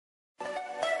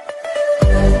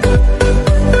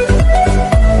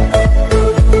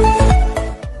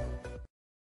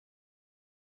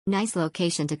Nice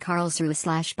location to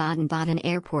Karlsruhe/Baden-Baden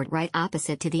Airport, right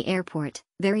opposite to the airport.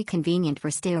 Very convenient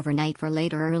for stay overnight for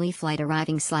late or early flight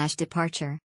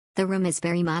arriving/departure. The room is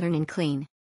very modern and clean.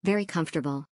 Very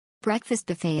comfortable. Breakfast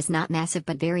buffet is not massive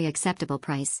but very acceptable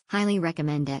price. Highly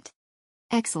recommend it.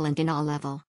 Excellent in all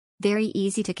level. Very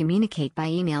easy to communicate by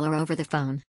email or over the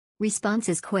phone. Response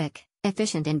is quick,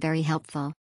 efficient and very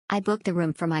helpful. I booked the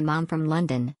room for my mom from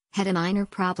London, had a minor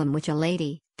problem with a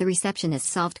lady, the receptionist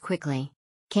solved quickly.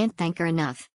 Can't thank her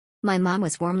enough. My mom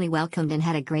was warmly welcomed and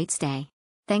had a great stay.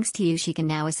 Thanks to you she can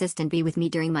now assist and be with me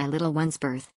during my little one's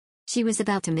birth. She was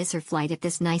about to miss her flight if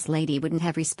this nice lady wouldn't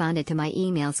have responded to my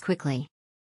emails quickly.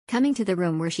 Coming to the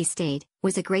room where she stayed,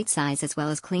 was a great size as well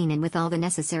as clean and with all the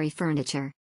necessary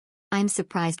furniture. I'm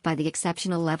surprised by the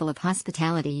exceptional level of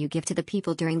hospitality you give to the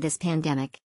people during this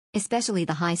pandemic. Especially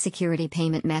the high security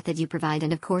payment method you provide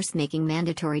and of course making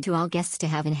mandatory to all guests to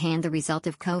have in hand the result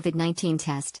of COVID-19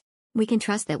 test. We can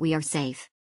trust that we are safe.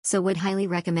 So would highly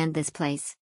recommend this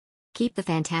place. Keep the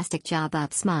fantastic job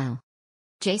up, smile.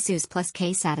 Jesus plus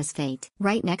K Satisfait.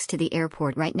 Right next to the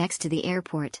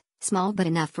airport, small but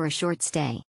enough for a short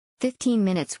stay. 15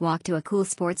 minutes walk to a cool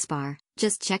sports bar,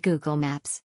 just check Google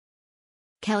Maps.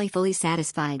 Kelly fully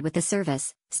satisfied with the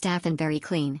service, staff and very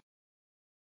clean.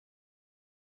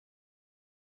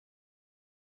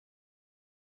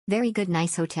 Very good,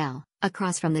 nice hotel,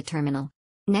 across from the terminal.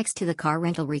 Next to the car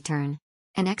rental return.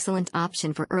 An excellent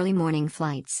option for early morning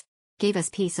flights. Gave us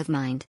peace of mind.